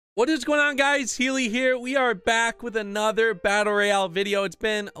What is going on, guys? Healy here. We are back with another Battle Royale video. It's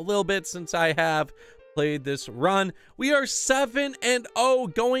been a little bit since I have played this run. We are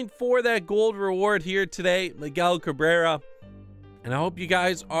 7-0 going for that gold reward here today, Miguel Cabrera. And I hope you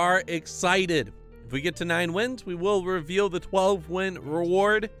guys are excited. If we get to 9 wins, we will reveal the 12-win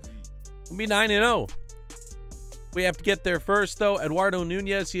reward. We'll be 9-0. We have to get there first, though. Eduardo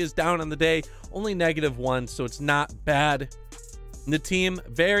Nunez, he is down on the day. Only -1, so it's not bad. The team,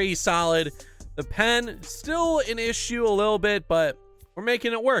 very solid. The pen, still an issue a little bit, but we're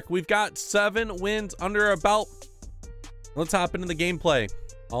making it work. We've got 7 wins under our belt. Let's hop into the gameplay.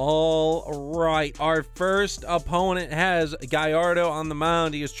 All right, our first opponent has Gallardo on the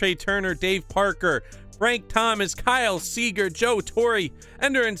mound. He has Trey Turner, Dave Parker, Frank Thomas, Kyle Seager, Joe Torre,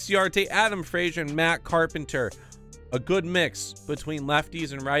 Ender Inciarte, Adam Frazier, and Matt Carpenter. A good mix between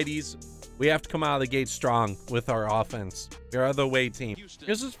lefties and righties. We have to come out of the gate strong with our offense. We are the away team.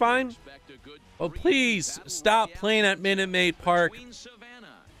 This is fine. Oh, please stop playing at Minute Maid Park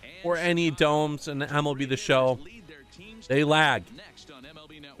or any domes in the MLB The Show. They lag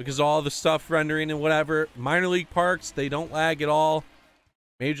because all the stuff rendering and whatever. Minor league parks, they don't lag at all.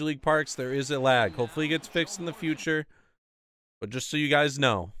 Major league parks, there is a lag. Hopefully it gets fixed in the future. But just so you guys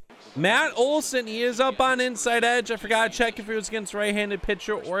know. Matt Olson, he is up on inside edge. I forgot to check if it was against a right-handed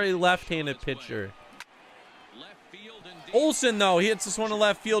pitcher or a left-handed pitcher. Olson, though, he hits this one to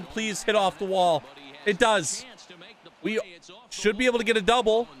left field. Please hit off the wall. It does. We should be able to get a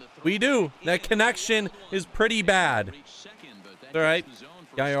double. We do. That connection is pretty bad. All right.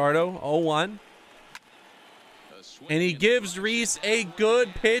 Gallardo, 0-1. And he gives Reese a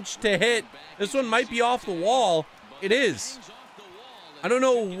good pitch to hit. This one might be off the wall. It is. I don't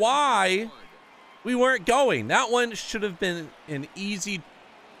know why we weren't going. That one should have been an easy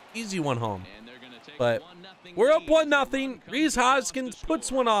one home. But we're up 1-0. Reese Hoskins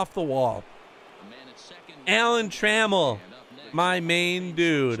puts one off the wall. Alan Trammell, my main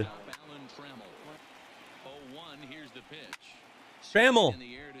dude. Trammell,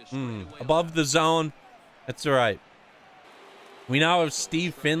 above the zone. That's all right. We now have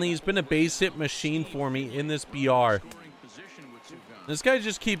Steve Finley. He's been a base hit machine for me in this BR. This guy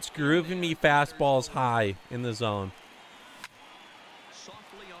just keeps grooving me fastballs high in the zone.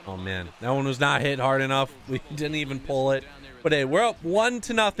 Oh, man. That one was not hit hard enough. We didn't even pull it. But, hey, we're up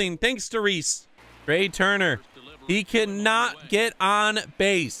 1-0 thanks to Reese. Trey Turner. He cannot get on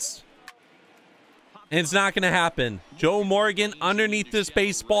base. And it's not going to happen. Joe Morgan underneath this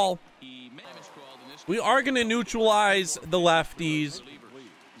baseball. We are going to neutralize the lefties.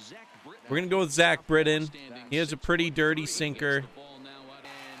 We're going to go with Zach Britton. He has a pretty dirty sinker.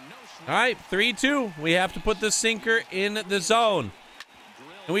 All right, 3-2. We have to put the sinker in the zone.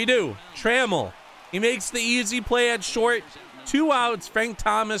 And we do. Trammell. He makes the easy play at short. 2 outs. Frank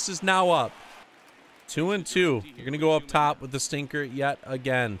Thomas is now up. 2-2. You're going to go up top with the sinker yet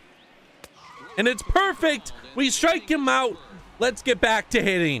again. And it's perfect. We strike him out. Let's get back to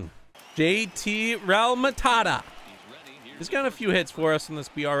hitting. JT Realmuto. He's got a few hits for us in this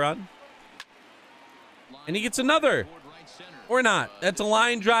BR run. And he gets another. Or not. That's a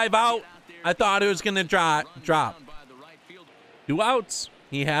line drive out. I thought it was going to drop. 2 outs.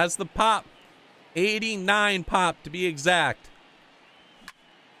 He has the pop. 89 pop to be exact.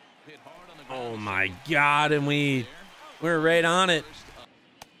 Oh my God. And we're right on it.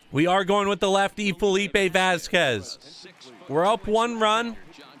 We are going with the lefty Felipe Vasquez. We're up 1 run.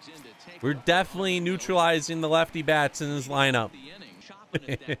 We're definitely neutralizing the lefty bats in his lineup.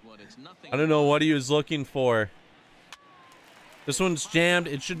 I don't know what he was looking for. This one's jammed.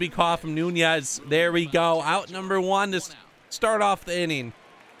 It should be caught from Nunez. There we go. Out number 1 to start off the inning.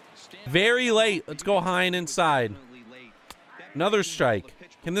 Very late. Let's go high and inside. Another strike.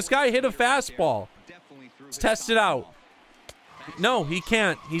 Can this guy hit a fastball? Let's test it out. No, he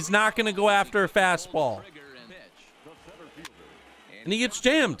can't. He's not going to go after a fastball. And he gets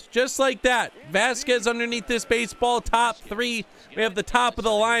jammed just like that. Vasquez underneath this baseball. Top 3. We have the top of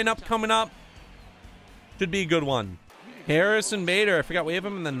the lineup coming up. Should be a good one. Harrison Bader. I forgot we have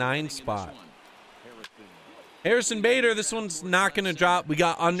him in the 9 spot. Harrison Bader. This one's not going to drop. We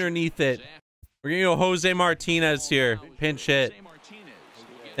got underneath it. We're going to go Jose Martinez here. Pinch hit.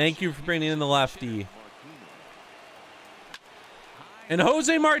 Thank you for bringing in the lefty. And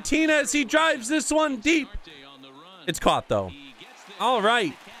Jose Martinez, he drives this one deep. It's caught, though. All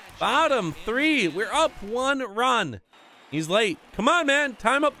right. Bottom 3. We're up 1 run. He's late. Come on, man.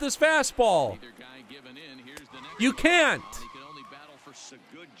 Time up this fastball. You can't.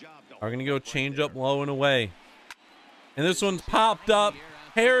 We're going to go change up low and away. And this one's popped up.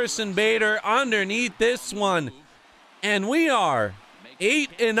 Harrison Bader underneath this one. And we are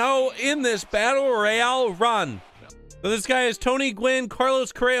 8-0 in this Battle Royale run. So this guy is Tony Gwynn,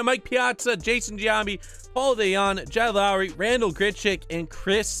 Carlos Correa, Mike Piazza, Jason Giambi, Paul DeYoung, Jed Lowry, Randall Gritchick, and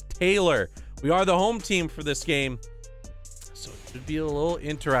Chris Taylor. We are the home team for this game, so it should be a little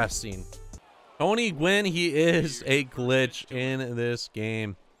interesting. Tony Gwynn, he is a glitch in this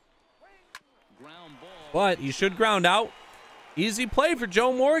game, but he should ground out. Easy play for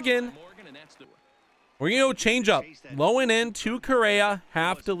Joe Morgan. We're going to go change up. Low and in to Correa.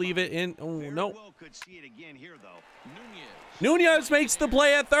 Have to leave it in. Oh, no. Nunez makes the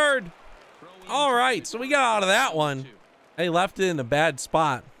play at third. All right, so we got out of that one. They left it in a bad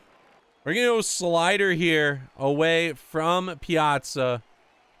spot. We're going to go slider here away from Piazza.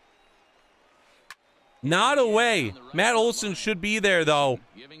 Not away. Matt Olson should be there, though.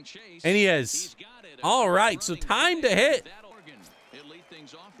 And he is. All right, so time to hit.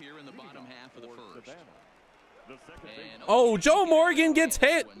 Oh, Joe Morgan gets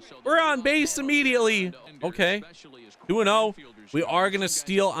hit. We're on base immediately. Okay. 2-0. We are going to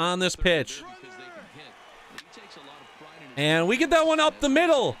steal on this pitch. And we get that one up the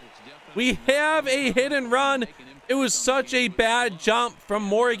middle. We have a hit and run. It was such a bad jump from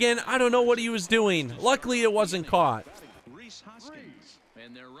Morgan. I don't know what he was doing. Luckily, it wasn't caught.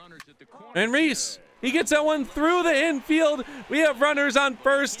 And Reese, he gets that one through the infield. We have runners on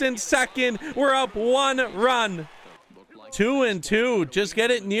first and second. We're up 1 run. 2-2. Just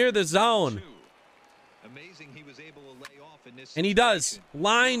get it near the zone. And he does.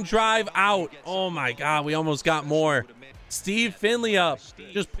 Line drive out. Oh my God, we almost got more. Steve Finley up.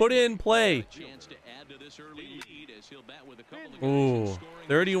 Just put it in play. Ooh,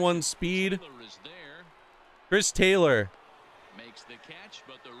 31 speed. Chris Taylor.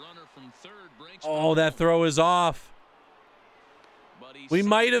 Oh, that throw is off. We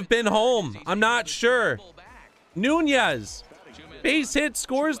might have been home. I'm not sure. Nunez. Base hit,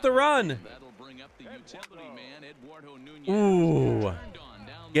 scores the run. Ooh.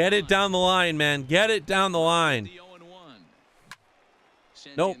 Get it down the line, man. Get it down the line.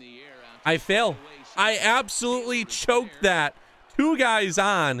 Nope. I fail. I absolutely choked that. 2 guys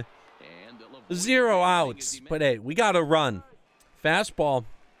on. 0 outs. But hey, we got to run. Fastball.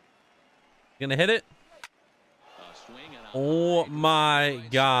 Gonna hit it. Oh my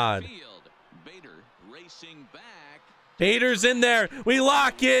God. Bader's in there. We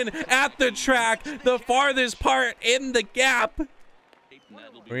lock in at the track, the farthest part in the gap.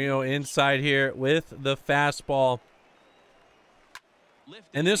 We're gonna go inside here with the fastball.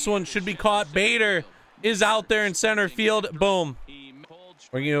 And this one should be caught. Bader is out there in center field. Boom.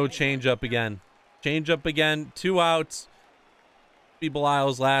 We're gonna go change up again. Change up again. 2 outs.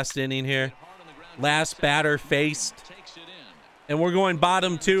 Belisle's last inning here. Last batter faced. And we're going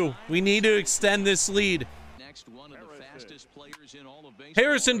bottom 2. We need to extend this lead.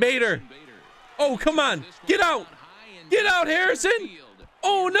 Harrison Bader. Oh, come on. Get out. Get out, Harrison.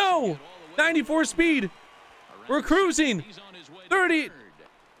 Oh, no. 94 speed. We're cruising. 30.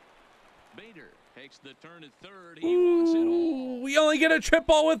 Ooh, we only get a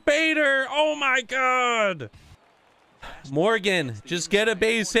triple with Bader. Oh, my God. Morgan, just get a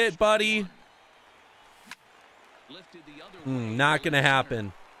base hit, buddy. Not going to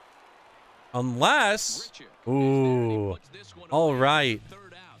happen. Unless... Ooh. All right.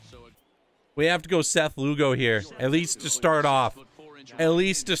 We have to go Seth Lugo here, at least to start off. At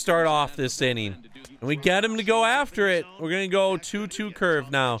least to start off this inning. And we get him to go after it. We're going to go 2-2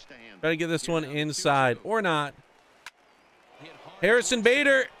 curve now. Try to get this one inside. Or not. Harrison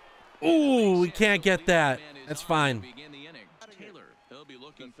Bader. Ooh, we can't get that. That's fine.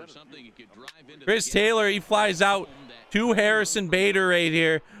 Chris Taylor, he flies out to Harrison Bader right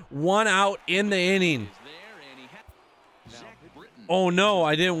here. 1 out in the inning. Oh, no,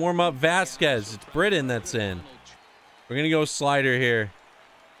 I didn't warm up Vasquez. It's Britton that's in. We're going to go slider here.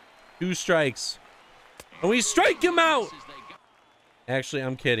 2 strikes. And we strike him out. Actually,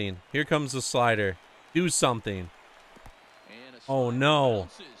 I'm kidding. Here comes the slider. Do something. Oh, no.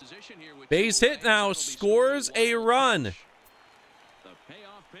 Base hit now. Scores a run.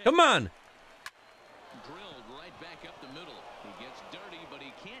 Come on.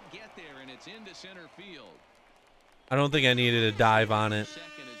 I don't think I needed to dive on it.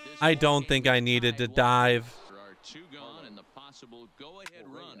 I don't think I needed to dive.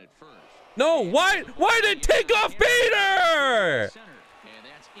 No, why did it take off Bader?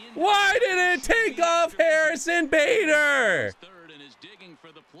 Why did it take off Harrison Bader?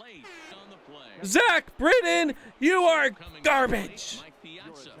 Zach Britton, you are garbage.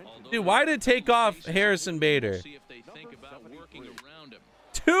 Dude, why did it take off Harrison Bader?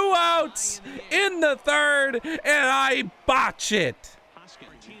 2 outs in the 3rd, and I botch it.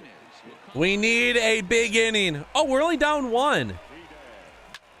 We need a big inning. Oh, we're only down 1.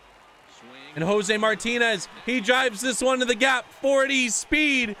 And Jose Martinez, he drives this one to the gap. 40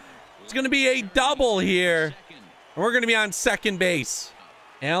 speed. It's going to be a double here. And we're going to be on second base.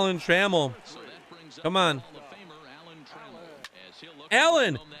 Alan Trammell. Come on.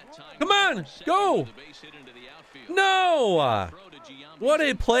 Alan, come on, go. No. What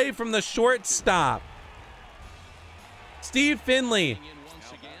a play from the shortstop. Steve Finley.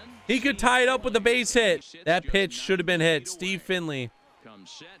 He could tie it up with a base hit. That pitch should have been hit. Steve Finley.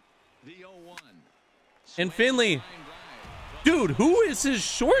 And Finley. Dude, who is his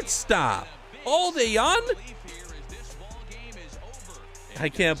shortstop? All day on? I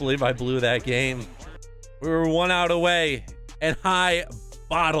can't believe I blew that game. We were 1 out away, and I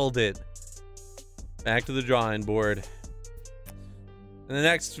bottled it. Back to the drawing board. In the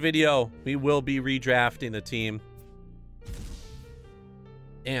next video, we will be redrafting the team.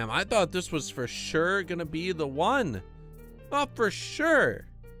 Damn, I thought this was for sure gonna be the one. Not for sure.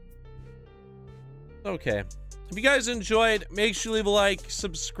 Okay. If you guys enjoyed, make sure you leave a like,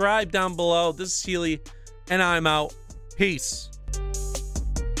 subscribe down below. This is Healy, and I'm out. Peace.